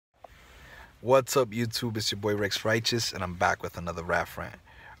What's up, YouTube? It's your boy Rex Righteous, and I'm back with another rap rant.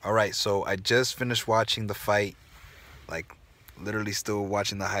 Alright, so I just finished watching the fight, like literally still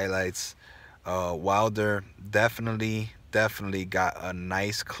watching the highlights. Wilder definitely got a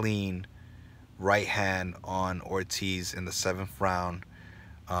nice, clean right hand on Ortiz in the seventh round,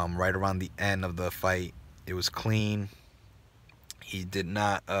 right around the end of the fight. It was clean. He did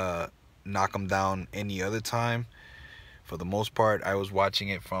not knock him down any other time. For the most part, I was watching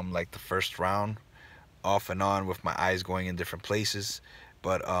it from like the first round off and on with my eyes going in different places.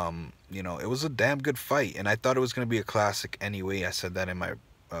 But it was a damn good fight, and I thought it was gonna be a classic anyway. I said that in my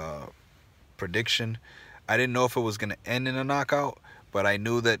prediction. I didn't know if it was gonna end in a knockout, but I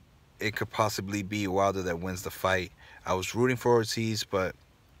knew that it could possibly be Wilder that wins the fight. I was rooting for Ortiz, but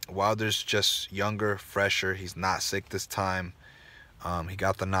Wilder's just younger, fresher. He's not sick this time. He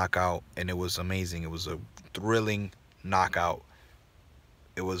got the knockout, and it was amazing. It was a thrilling knockout.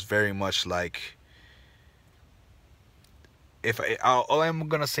 It was very much like, all I'm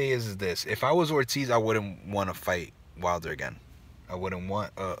gonna say is this: if I was Ortiz, I wouldn't want to fight Wilder again. I wouldn't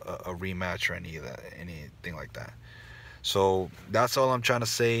want a rematch or anything like that. So that's all I'm trying to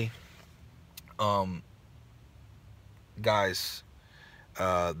say. Um, Guys,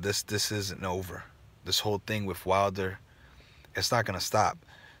 this isn't over. This whole thing with Wilder, it's not gonna stop.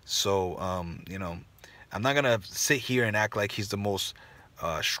 So I'm not gonna sit here and act like he's the most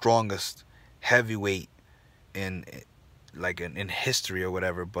strongest heavyweight in in history or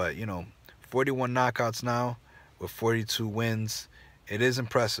whatever, but 41 knockouts now with 42 wins. It is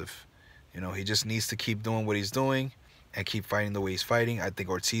impressive. He just needs to keep doing what he's doing and keep fighting the way he's fighting. I think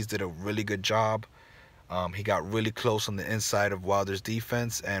Ortiz did a really good job. He got really close on the inside of Wilder's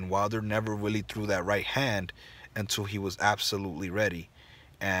defense, and Wilder never really threw that right hand until he was absolutely ready.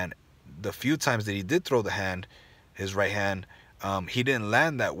 And the few times that he did throw the hand, his right hand, he didn't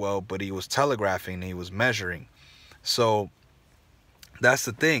land that well, but he was telegraphing and he was measuring. So that's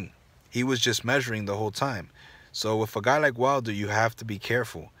the thing. He was just measuring the whole time. So with a guy like Wilder, you have to be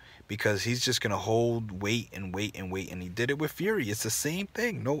careful, because he's just going to hold, wait and wait and wait. And he did it with Fury. It's the same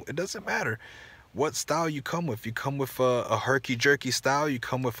thing. No, it doesn't matter what style you come with. You come with a herky-jerky style. You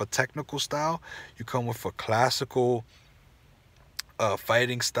come with a technical style. You come with a classical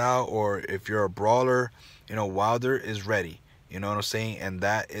fighting style. Or if you're a brawler, Wilder is ready. You know what I'm saying? And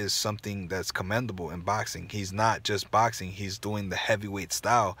that is something that's commendable in boxing. He's not just boxing. He's doing the heavyweight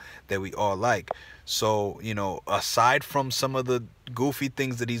style that we all like. So, aside from some of the goofy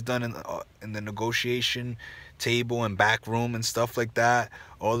things that he's done in the negotiation table and back room and stuff like that,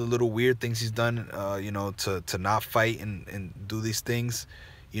 all the little weird things he's done, to not fight and do these things,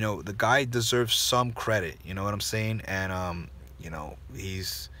 the guy deserves some credit. You know what I'm saying? And,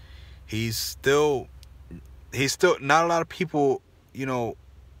 he's still not a lot of people,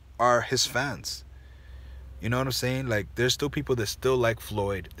 are his fans. You know what I'm saying? Like, there's still people that still like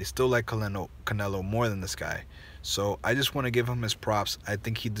Floyd. They still like Canelo more than this guy. So I just want to give him his props. I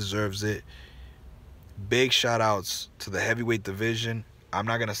think he deserves it. Big shout outs to the heavyweight division. I'm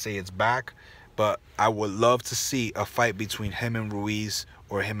not going to say it's back, but I would love to see a fight between him and Ruiz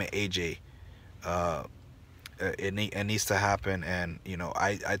or him and AJ. It needs to happen. And,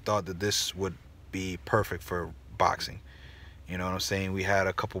 I thought that this would be perfect for boxing. You know what I'm saying? We had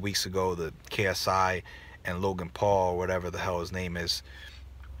a couple weeks ago the KSI and Logan Paul, or whatever the hell his name is,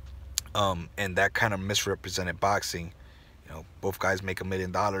 and that kind of misrepresented boxing. Both guys make $1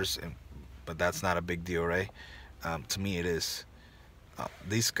 million, but that's not a big deal, right? To me, it is.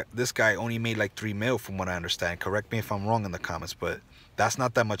 This guy only made like 3 mil, from what I understand. Correct me if I'm wrong in the comments, but that's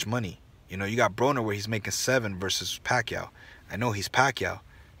not that much money. You got Broner where he's making 7 versus Pacquiao. I know he's Pacquiao,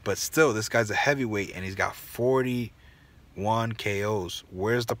 but still, this guy's a heavyweight and he's got 41 KOs.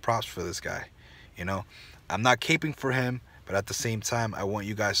 Where's the props for this guy? I'm not caping for him, but at the same time, I want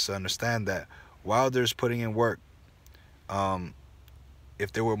you guys to understand that Wilder's putting in work.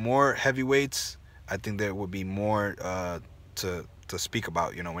 If there were more heavyweights, I think there would be more to speak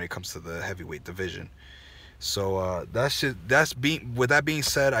about, when it comes to the heavyweight division. So with that being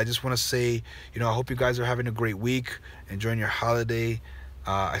said, I just want to say, I hope you guys are having a great week, enjoying your holiday.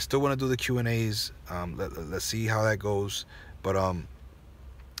 I still want to do the Q&As. Let's see how that goes. But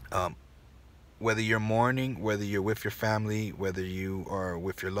whether you're mourning, whether you're with your family, whether you are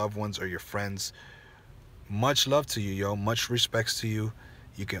with your loved ones or your friends, much love to you, yo. Much respects to you.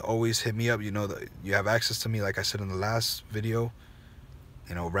 You can always hit me up. You know that you have access to me, like I said in the last video.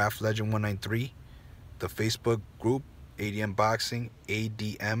 Raf Legend 193, the Facebook group, ADM Boxing,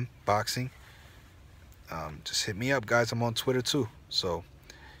 ADM Boxing. Just hit me up, guys. I'm on Twitter too. So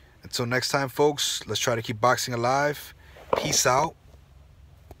until next time, folks, let's try to keep boxing alive. Peace out.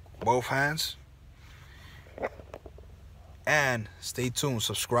 Both hands. And stay tuned.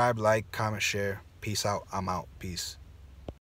 Subscribe, like, comment, share. Peace out. I'm out. Peace.